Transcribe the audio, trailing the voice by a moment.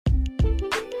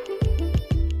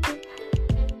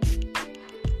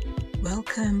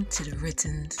Welcome to the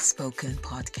Written Spoken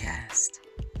Podcast.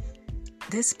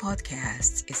 This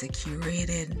podcast is a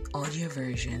curated audio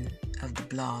version of the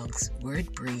blogs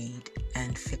Word Breed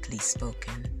and Fitly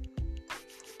Spoken.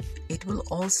 It will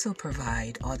also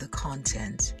provide other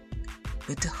content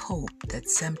with the hope that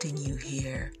something you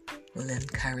hear will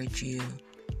encourage you,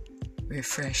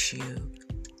 refresh you,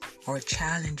 or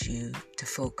challenge you to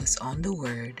focus on the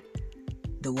Word,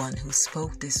 the one who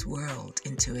spoke this world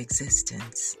into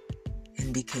existence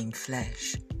and became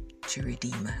flesh to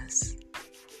redeem us.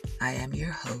 I am your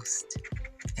host,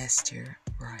 Esther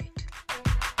Wright.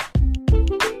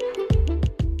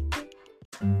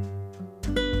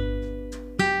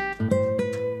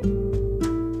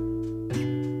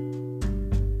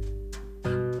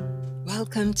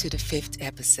 Welcome to the 5th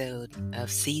episode of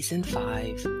Season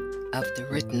 5 of the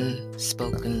Written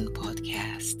Spoken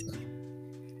Podcast.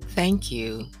 Thank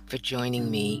you for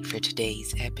joining me for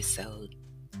today's episode.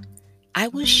 I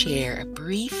will share a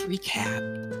brief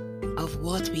recap of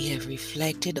what we have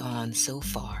reflected on so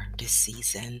far this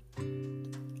season.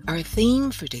 Our theme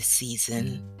for this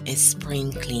season is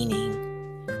spring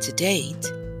cleaning. To date,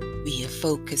 we have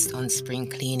focused on spring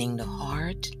cleaning the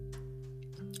heart,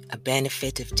 a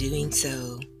benefit of doing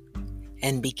so,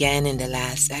 and began in the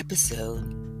last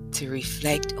episode to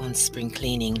reflect on spring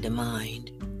cleaning the mind.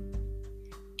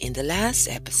 In the last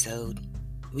episode,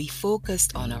 we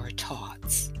focused on our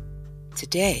thoughts.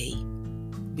 Today,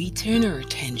 we turn our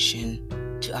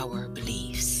attention to our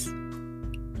beliefs.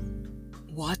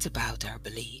 What about our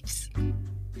beliefs?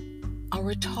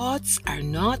 Our thoughts are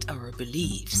not our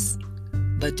beliefs,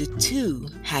 but the two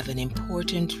have an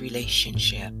important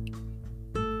relationship.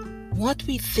 What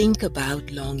we think about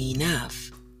long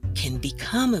enough can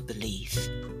become a belief,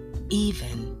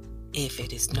 even if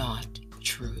it is not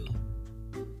true.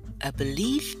 A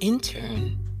belief, in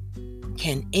turn,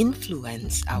 can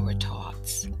influence our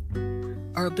thoughts.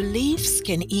 Our beliefs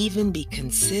can even be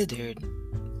considered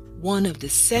one of the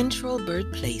central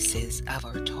birthplaces of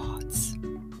our thoughts.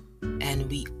 And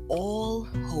we all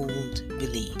hold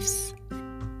beliefs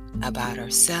about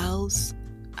ourselves,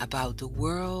 about the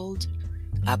world,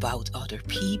 about other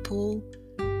people,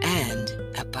 and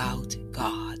about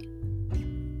God.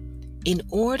 In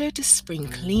order to spring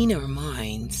clean our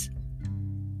minds,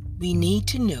 we need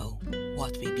to know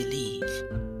what we believe.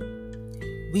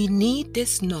 We need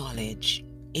this knowledge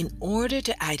in order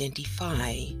to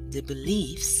identify the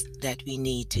beliefs that we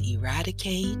need to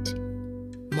eradicate,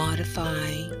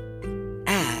 modify,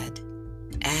 add,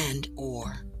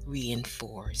 and/or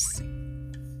reinforce.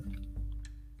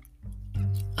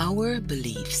 Our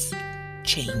beliefs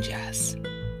change us.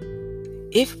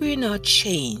 If we're not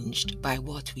changed by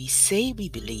what we say we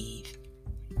believe,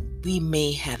 we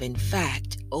may have in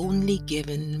fact only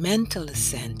given mental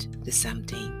assent to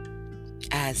something,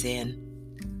 as in,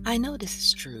 I know this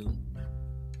is true,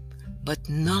 but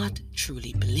not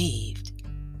truly believed,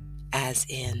 as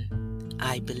in,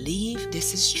 I believe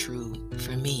this is true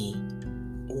for me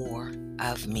or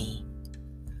of me.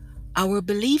 Our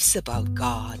beliefs about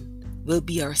God will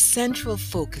be our central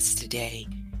focus today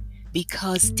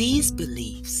because these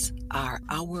beliefs are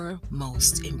our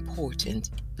most important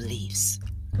beliefs.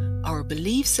 Our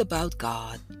beliefs about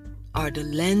God are the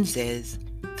lenses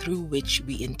through which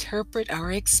we interpret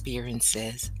our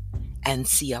experiences and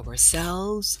see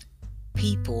ourselves,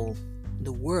 people,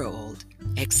 the world,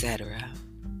 etc.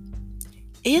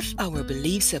 If our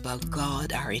beliefs about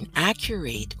God are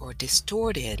inaccurate or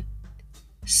distorted,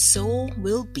 so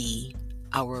will be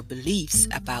our beliefs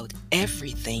about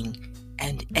everything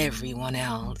and everyone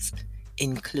else,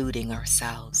 including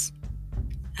ourselves.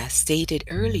 As stated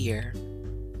earlier,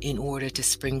 in order to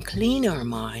spring clean our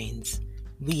minds,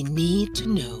 we need to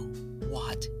know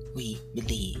what we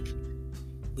believe.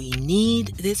 We need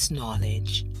this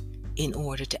knowledge in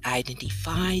order to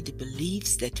identify the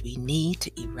beliefs that we need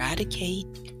to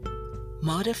eradicate,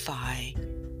 modify,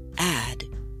 add,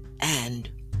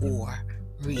 and/or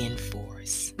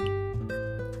reinforce.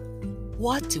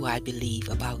 What do I believe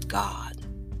about God?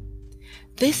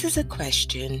 This is a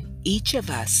question each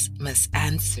of us must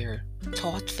answer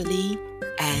thoughtfully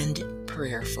and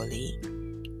prayerfully.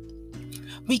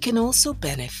 We can also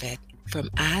benefit from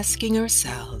asking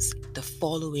ourselves the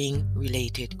following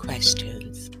related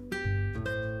questions.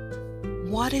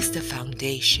 What is the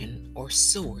foundation or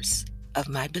source of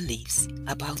my beliefs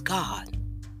about God?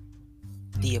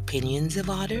 The opinions of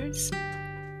others?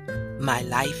 My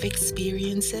life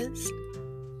experiences?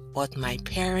 What my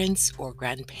parents or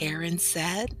grandparents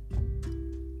said?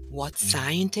 What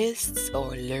scientists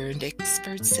or learned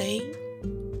experts say?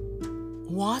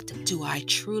 What do I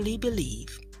truly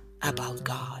believe about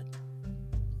God?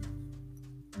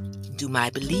 Do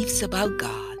my beliefs about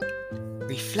God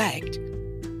reflect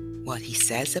what He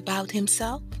says about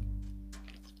Himself?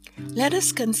 Let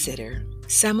us consider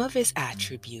some of His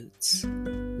attributes,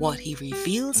 what He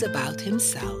reveals about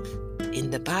Himself in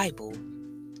the Bible,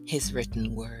 His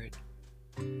written word.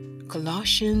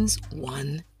 Colossians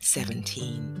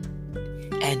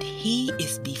 1:17. And He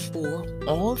is before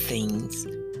all things,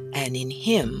 and in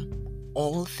Him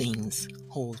all things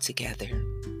hold together.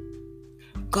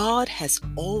 God has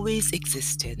always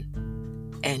existed,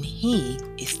 and He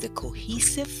is the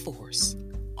cohesive force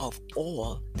of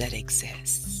all that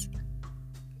exists.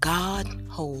 God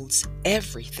holds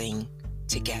everything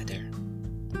together.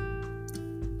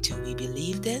 Do we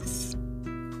believe this?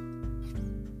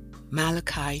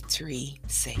 Malachi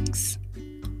 3:6.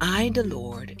 I, the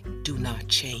Lord, do not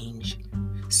change,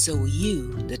 so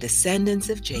you, the descendants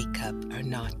of Jacob, are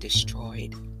not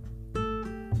destroyed.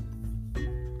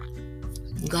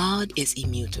 God is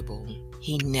immutable.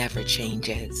 He never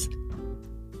changes.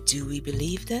 Do we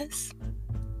believe this?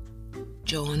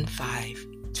 John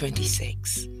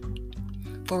 5:26.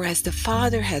 For as the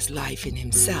Father has life in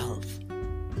Himself,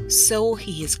 so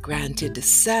He has granted the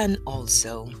Son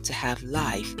also to have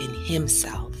life in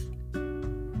Himself.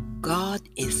 God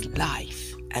is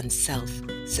life and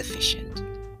self-sufficient.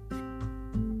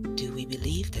 Do we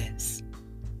believe this?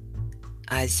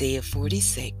 Isaiah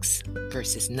 46,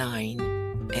 verses 9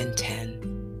 and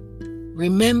 10.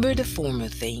 Remember the former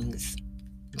things,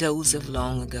 those of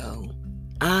long ago.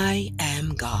 I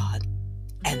am God,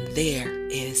 and there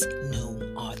is no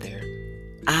other.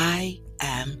 I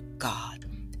am God,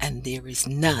 and there is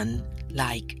none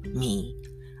like me.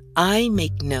 I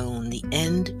make known the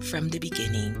end from the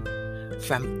beginning,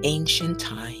 from ancient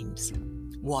times,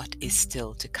 what is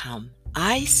still to come.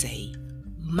 I say,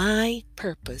 my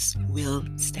purpose will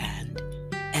stand,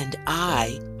 and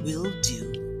I will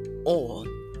do all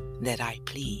that I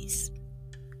please.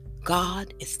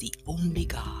 God is the only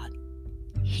God.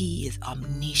 He is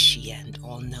omniscient,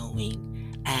 all-knowing,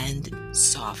 and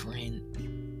sovereign.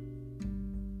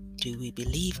 Do we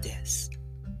believe this?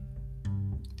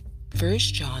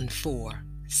 1 John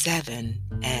 4:7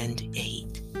 and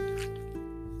 8.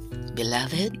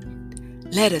 Beloved,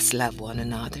 let us love one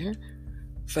another,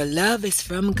 for love is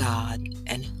from God,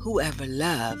 and whoever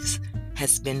loves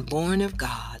has been born of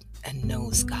God and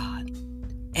knows God.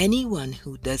 Anyone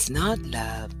who does not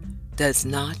love does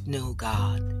not know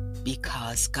God,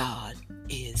 because God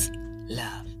is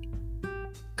love.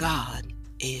 God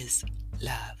is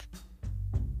love.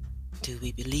 Do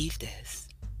we believe this?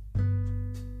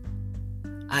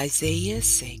 Isaiah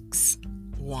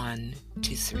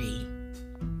 6:1-3.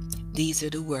 These are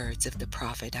the words of the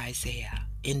prophet Isaiah.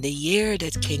 In the year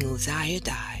that King Uzziah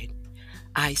died,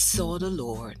 I saw the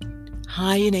Lord,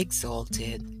 high and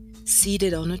exalted,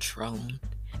 seated on a throne,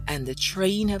 and the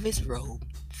train of His robe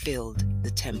filled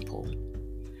the temple.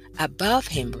 Above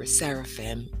Him were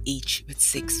seraphim, each with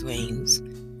 6 wings.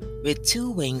 With 2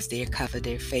 wings they covered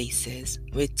their faces,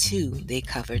 with 2 they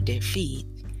covered their feet,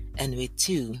 and with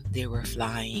 2 they were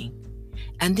flying.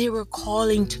 And they were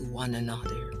calling to one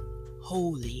another,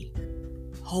 Holy,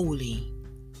 holy,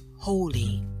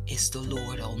 holy is the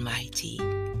Lord Almighty.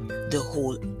 The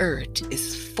whole earth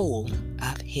is full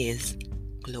of His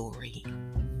glory.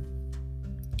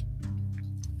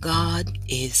 God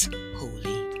is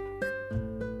holy.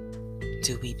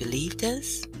 Do we believe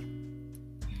this?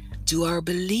 Do our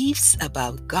beliefs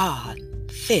about God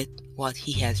fit what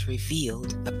He has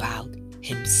revealed about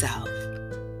Himself?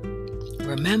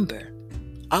 Remember,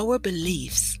 our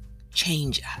beliefs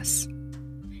change us.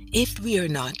 If we are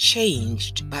not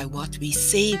changed by what we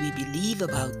say we believe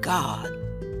about God,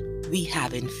 we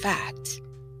have in fact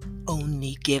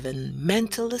only given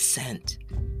mental assent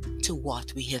to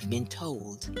what we have been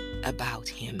told about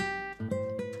Him.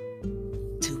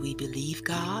 Do we believe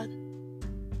God?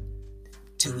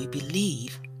 Do we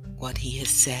believe what He has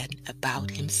said about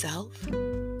Himself?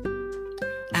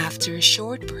 After a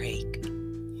short break,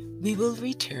 we will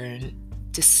return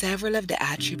to several of the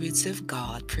attributes of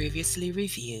God previously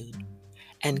reviewed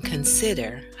and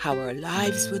consider how our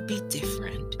lives would be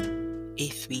different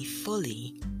if we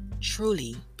fully,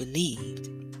 truly believed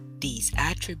these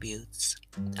attributes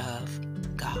of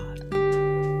God.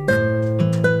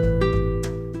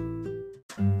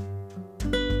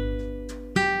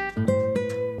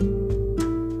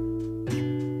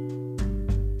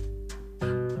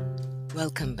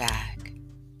 Welcome back.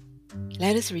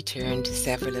 Let us return to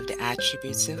several of the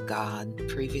attributes of God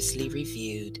previously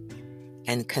reviewed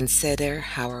and consider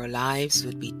how our lives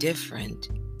would be different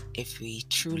if we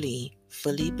truly,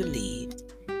 fully believed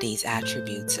these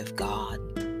attributes of God.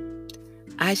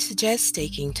 I suggest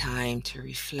taking time to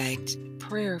reflect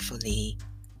prayerfully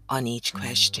on each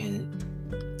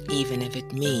question, even if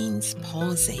it means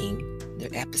pausing the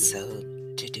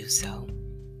episode to do so.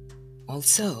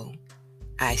 Also,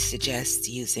 I suggest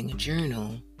using a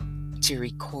journal to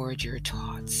record your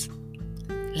thoughts.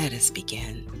 Let us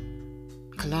begin.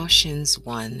 Colossians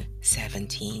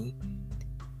 1:17.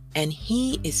 And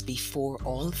he is before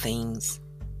all things,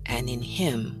 and in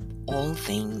him all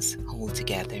things hold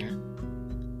together.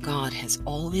 God has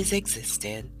always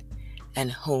existed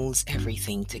and holds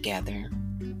everything together.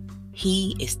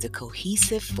 He is the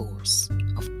cohesive force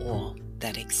of all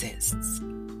that exists.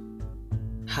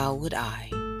 How would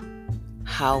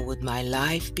my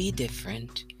life be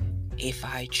different if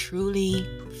I truly,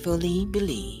 fully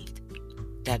believed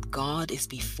that God is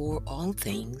before all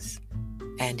things,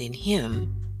 and in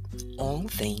him all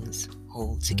things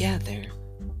hold together?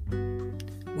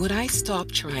 Would I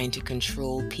stop trying to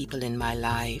control people in my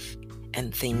life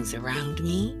and things around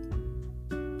me?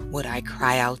 Would I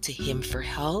cry out to him for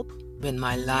help when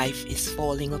my life is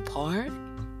falling apart?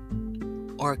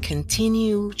 Or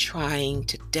continue trying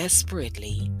to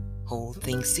desperately hold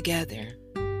things together?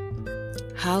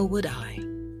 How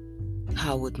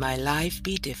would my life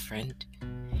be different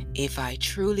if I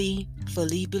truly,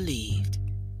 fully believed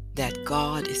that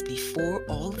God is before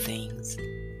all things,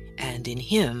 and in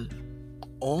him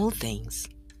all things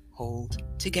hold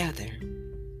together?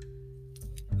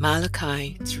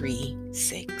 Malachi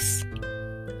 3:6.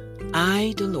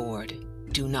 I, the Lord,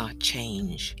 do not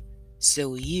change,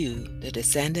 so you, the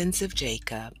descendants of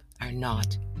Jacob, are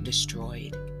not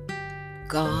destroyed.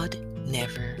 God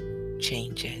never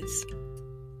changes.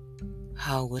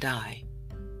 How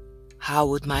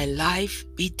would my life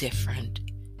be different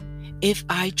if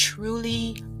I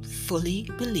truly, fully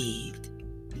believed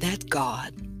that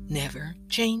God never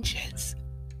changes?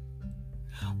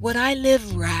 Would I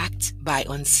live racked by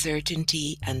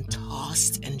uncertainty and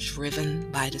tossed and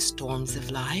driven by the storms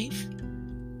of life?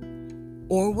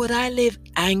 Or would I live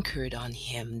anchored on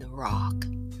him, the rock,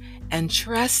 and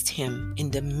trust him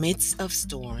in the midst of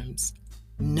storms,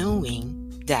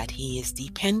 knowing that he is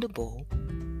dependable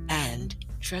and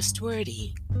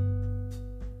trustworthy?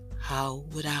 How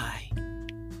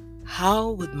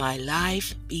would my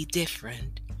life be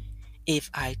different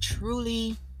if I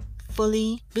truly,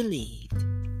 fully believed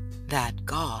that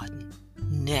God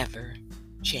never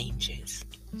changes?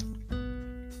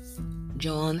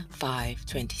 John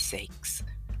 5:26.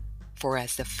 For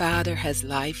as the Father has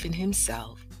life in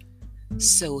himself,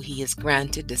 so he has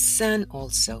granted the Son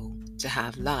also to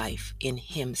have life in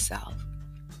himself.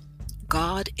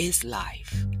 God is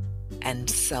life and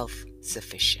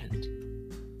self-sufficient.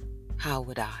 How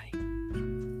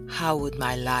would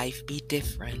my life be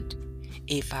different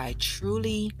if I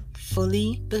truly,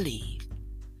 fully believed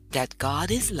that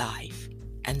God is life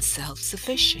and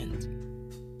self-sufficient?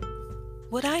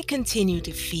 Would I continue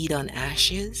to feed on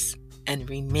ashes and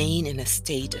remain in a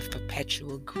state of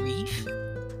perpetual grief,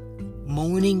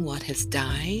 mourning what has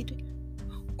died?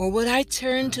 Or would I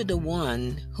turn to the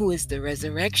one who is the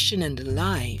resurrection and the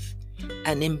life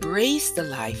and embrace the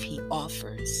life he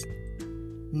offers,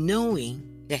 knowing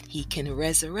that he can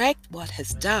resurrect what has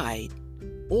died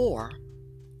or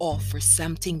offer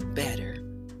something better,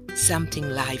 something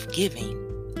life-giving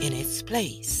in its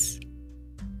place?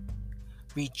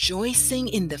 Rejoicing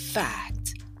in the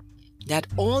fact that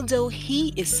although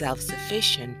he is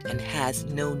self-sufficient and has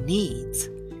no needs,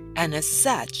 and as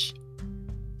such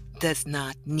does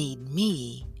not need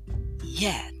me,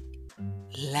 yet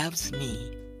loves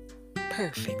me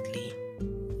perfectly.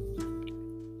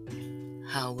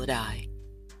 How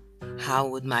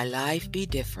would my life be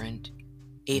different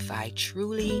if I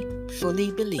truly,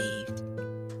 fully believed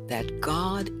that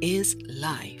God is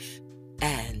life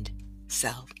and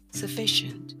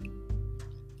self-sufficient?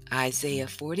 Isaiah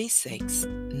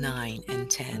 46:9 and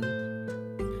 10.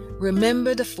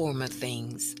 Remember the former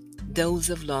things, those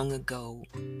of long ago.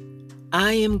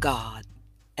 I am God,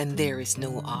 and there is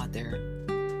no other.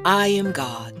 I am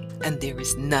God, and there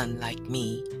is none like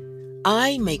me.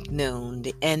 I make known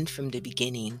the end from the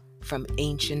beginning, from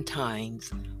ancient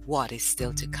times, what is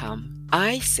still to come.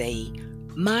 I say,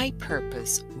 my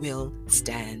purpose will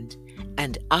stand,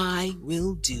 and I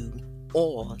will do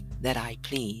all that I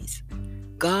please.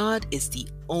 God is the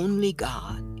only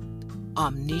God,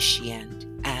 omniscient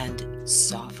and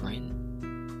sovereign.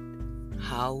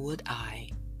 How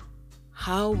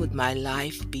would my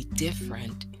life be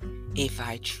different if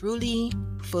I truly,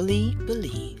 fully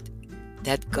believed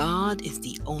that God is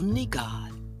the only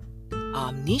God,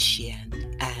 omniscient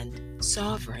and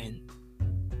sovereign?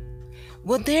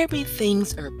 Would there be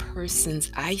things or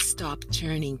persons I stop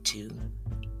turning to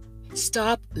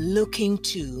Stop looking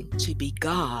to be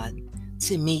God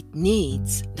to meet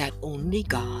needs that only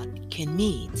God can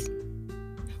meet.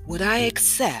 Would I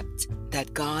accept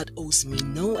that God owes me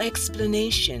no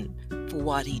explanation for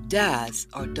what He does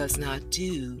or does not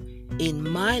do in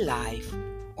my life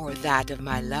or that of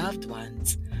my loved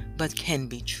ones, but can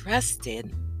be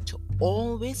trusted to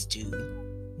always do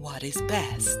what is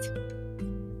best?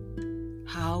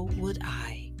 How would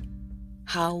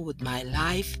my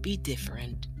life be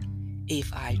different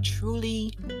if I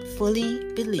truly,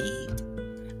 fully believed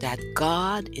that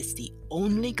God is the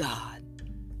only God,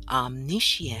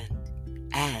 omniscient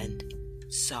and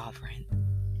sovereign?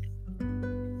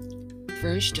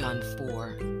 1 John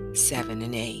 4, 7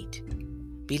 and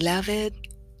 8. Beloved,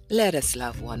 let us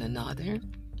love one another,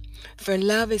 for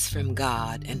love is from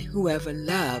God, and whoever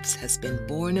loves has been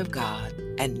born of God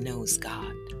and knows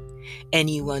God.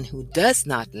 Anyone who does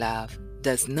not love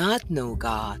does not know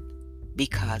God,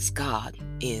 because God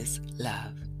is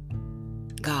love.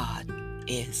 God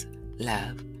is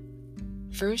love.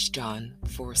 1 John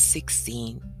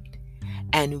 4:16.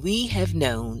 And we have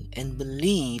known and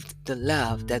believed the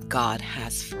love that God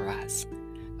has for us.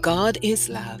 God is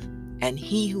love, and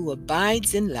he who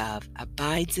abides in love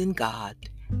abides in God,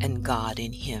 and God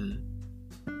in him.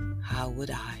 How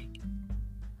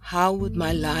would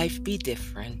my life be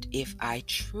different if I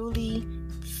truly,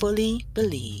 fully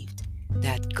believed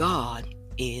that God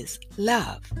is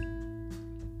love?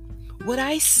 Would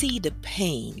I see the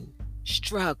pain,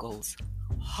 struggles,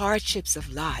 hardships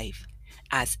of life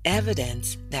as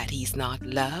evidence that he's not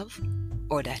love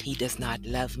or that he does not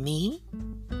love me?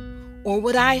 Or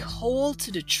would I hold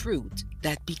to the truth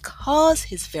that because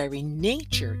his very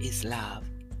nature is love,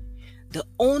 the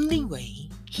only way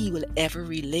he will ever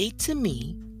relate to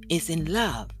me is in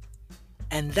love,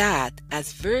 and that,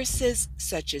 as verses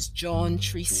such as John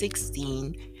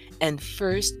 3:16 and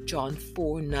 1 John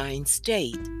 4:9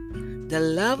 state, the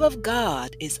love of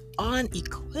God is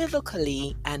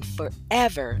unequivocally and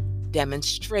forever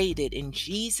demonstrated in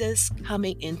Jesus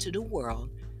coming into the world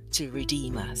to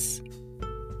redeem us,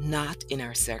 not in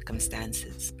our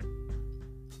circumstances?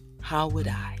 How would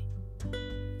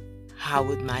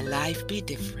my life be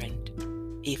different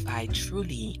if I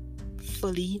truly,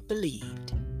 fully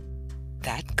believed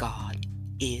that God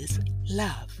is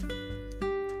love?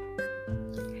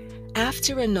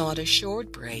 After another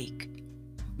short break,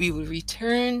 we will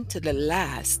return to the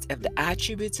last of the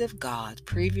attributes of God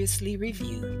previously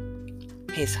reviewed,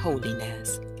 His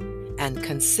holiness, and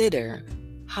consider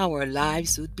how our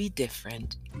lives would be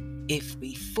different if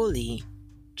we fully,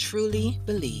 truly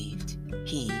believed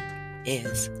He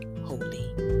is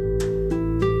holy.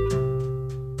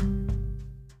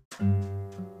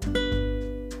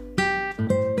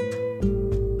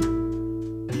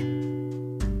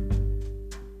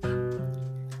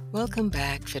 Welcome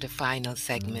back for the final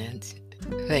segment.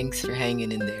 Thanks for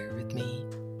hanging in there with me.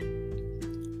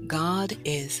 God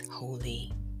is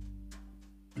holy.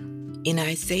 In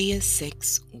Isaiah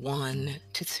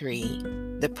 6:1-3,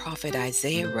 the prophet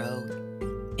Isaiah wrote,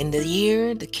 "In the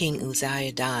year the king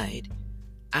Uzziah died,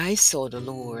 I saw the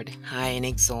Lord high and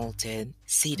exalted,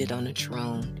 seated on a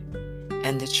throne,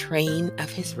 and the train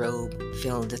of his robe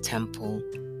filled the temple.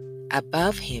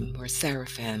 Above him were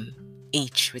seraphim,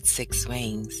 each with 6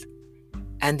 wings,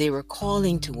 and they were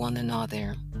calling to one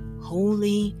another,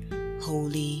 'Holy,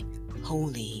 holy,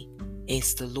 holy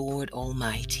is the Lord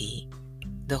Almighty.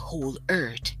 The whole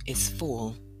earth is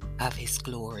full of His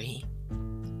glory.'"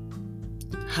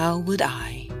 How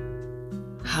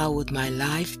would my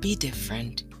life be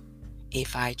different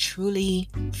if I truly,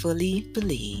 fully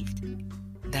believed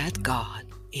that God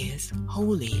is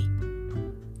holy?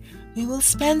 We will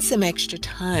spend some extra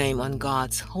time on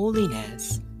God's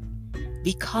holiness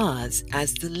because,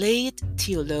 as the late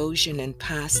theologian and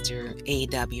pastor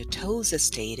A.W. Tozer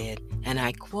stated, and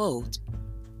I quote,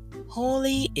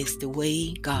 "Holy is the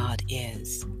way God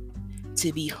is.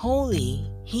 To be holy,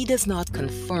 He does not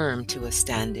conform to a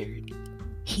standard.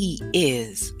 He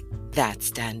is that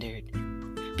standard.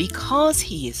 Because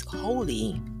He is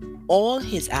holy, all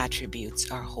His attributes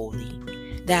are holy.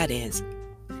 That is,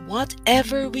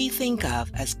 whatever we think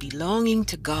of as belonging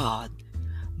to God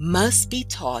must be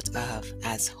thought of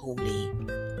as holy.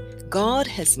 God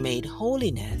has made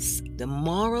holiness the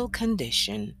moral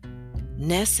condition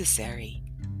necessary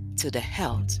to the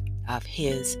health of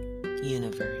His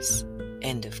universe."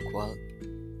 End of quote.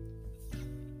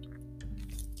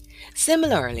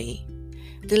 Similarly,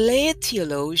 the late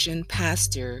theologian,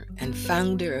 pastor, and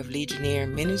founder of Legionnaire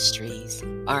Ministries,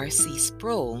 R.C.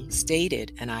 Sproul,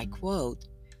 stated, and I quote,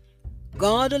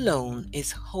 "God alone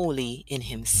is holy in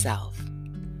Himself.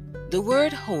 The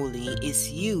word holy is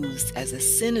used as a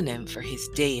synonym for his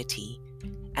deity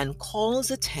and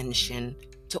calls attention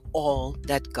to all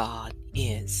that God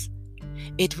is.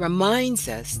 It reminds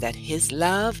us that his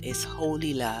love is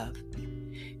holy love.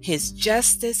 His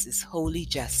justice is holy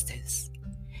justice.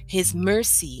 His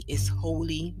mercy is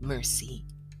holy mercy.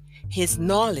 His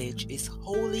knowledge is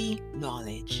holy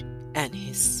knowledge. And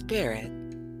his spirit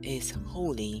is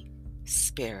holy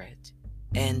spirit.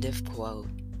 End of quote.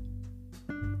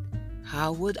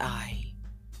 How would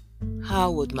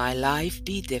my life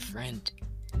be different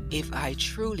if I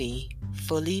truly,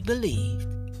 fully believed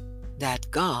that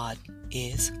God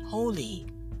is holy?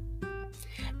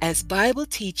 As Bible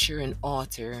teacher and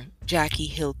author Jackie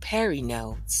Hill Perry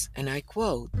notes, and I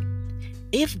quote,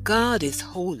 "If God is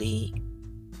holy,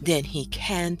 then he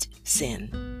can't sin.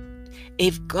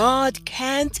 If God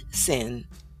can't sin,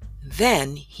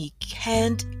 then he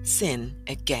can't sin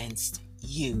against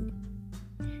you.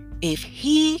 If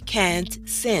he can't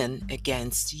sin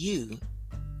against you,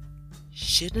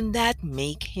 shouldn't that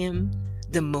make him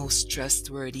the most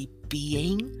trustworthy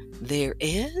being there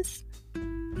is?"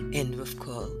 End of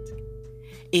quote.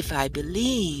 If I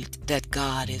believed that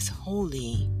God is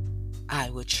holy, I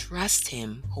would trust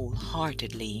him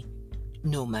wholeheartedly,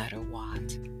 no matter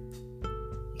what.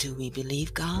 Do we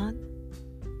believe God?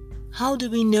 How do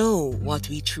we know what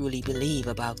we truly believe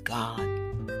about God?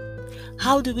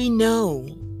 How do we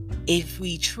know if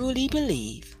we truly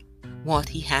believe what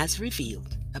he has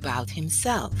revealed about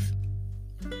himself?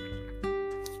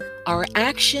 Our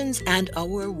actions and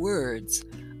our words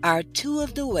are two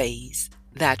of the ways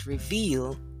that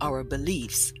reveal our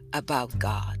beliefs about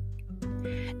God.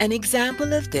 An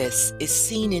example of this is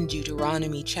seen in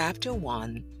Deuteronomy chapter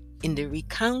 1 in the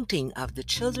recounting of the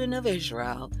children of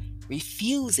Israel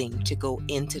refusing to go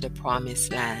into the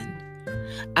promised land.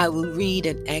 I will read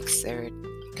an excerpt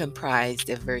comprised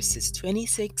of verses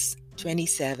 26,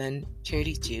 27,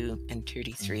 32, and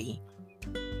 33.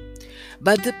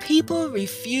 But the people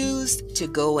refused to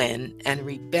go in and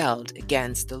rebelled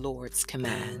against the Lord's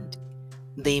command.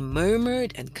 They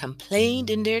murmured and complained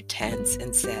in their tents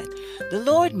and said, "The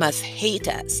Lord must hate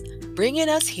us, bringing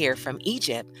us here from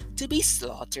Egypt to be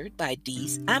slaughtered by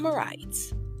these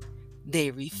Amorites."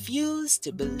 They refused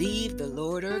to believe the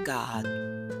Lord our God,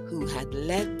 who had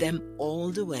led them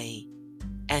all the way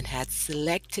and had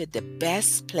selected the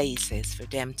best places for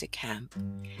them to camp,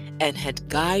 and had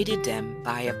guided them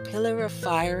by a pillar of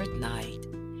fire at night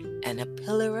and a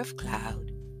pillar of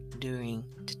cloud during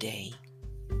the day.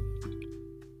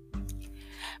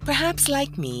 Perhaps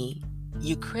like me,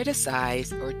 you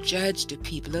criticize or judge the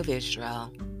people of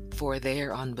Israel for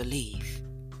their unbelief.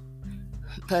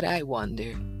 But I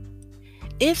wonder,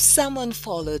 if someone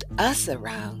followed us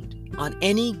around on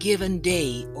any given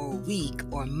day or week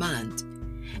or month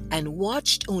and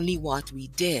watched only what we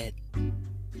did,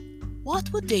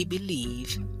 what would they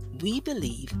believe we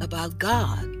believe about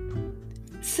God?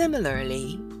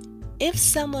 Similarly, if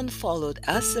someone followed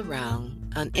us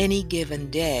around on any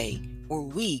given day or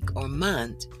week or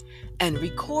month and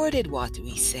recorded what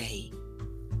we say,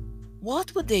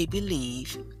 what would they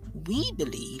believe we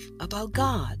believe about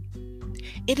God?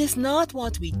 It is not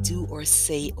what we do or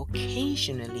say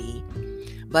occasionally,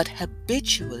 but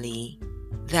habitually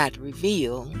that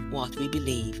reveal what we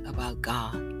believe about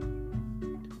God.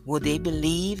 Would they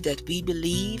believe that we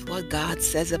believe what God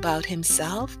says about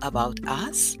himself, about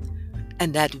us,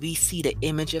 and that we see the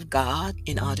image of God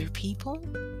in other people?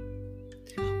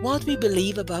 What we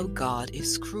believe about God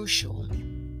is crucial,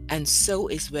 and so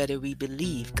is whether we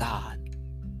believe God.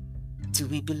 Do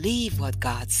we believe what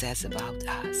God says about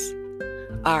us?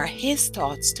 Are his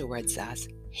thoughts towards us,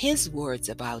 his words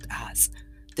about us,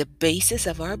 the basis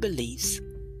of our beliefs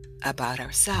about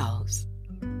ourselves?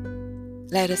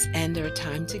 Let us end our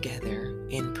time together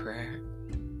in prayer.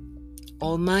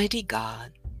 Almighty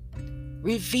God,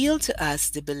 reveal to us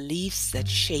the beliefs that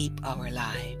shape our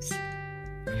lives.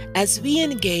 As we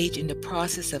engage in the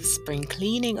process of spring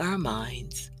cleaning our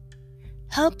minds,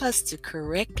 help us to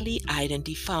correctly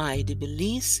identify the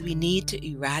beliefs we need to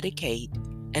eradicate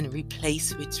and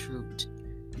replace with truth,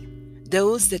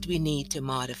 those that we need to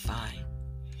modify,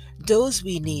 those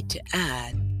we need to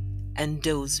add, and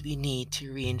those we need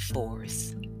to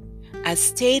reinforce. As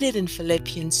stated in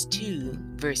Philippians 2,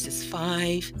 verses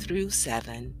 5 through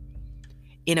 7,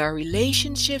 in our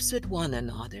relationships with one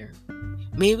another,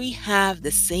 may we have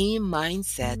the same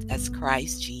mindset as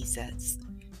Christ Jesus,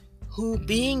 who,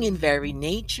 being in very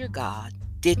nature God,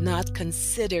 did not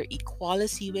consider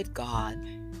equality with God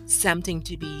something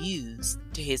to be used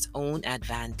to his own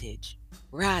advantage.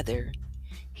 Rather,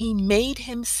 he made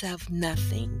himself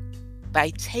nothing by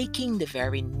taking the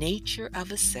very nature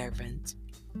of a servant,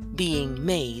 being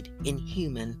made in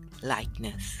human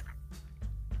likeness.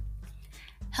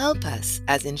 Help us,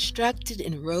 as instructed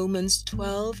in Romans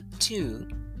 12:2,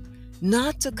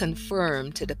 not to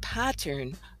conform to the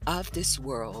pattern of this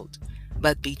world,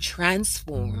 but be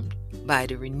transformed by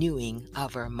the renewing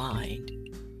of our mind.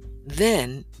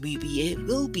 Then we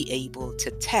will be able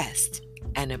to test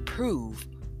and approve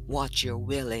what your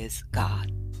will is,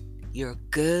 God, your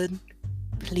good,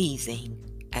 pleasing,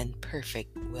 and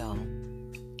perfect will.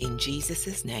 In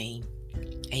Jesus' name,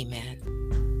 amen.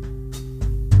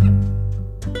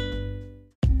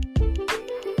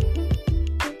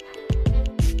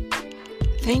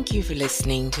 Thank you for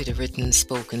listening to the Written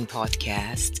Spoken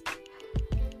podcast.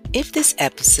 If this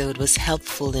episode was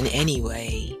helpful in any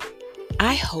way,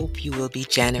 I hope you will be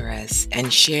generous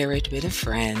and share it with a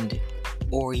friend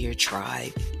or your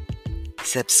tribe.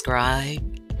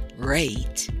 Subscribe,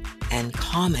 rate, and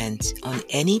comment on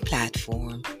any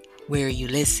platform where you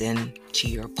listen to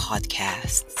your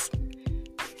podcasts.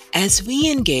 As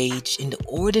we engage in the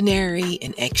ordinary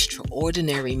and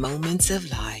extraordinary moments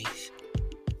of life,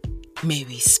 may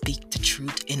we speak the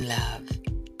truth in love.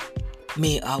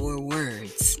 May our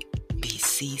words be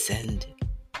seasoned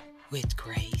with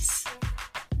grace.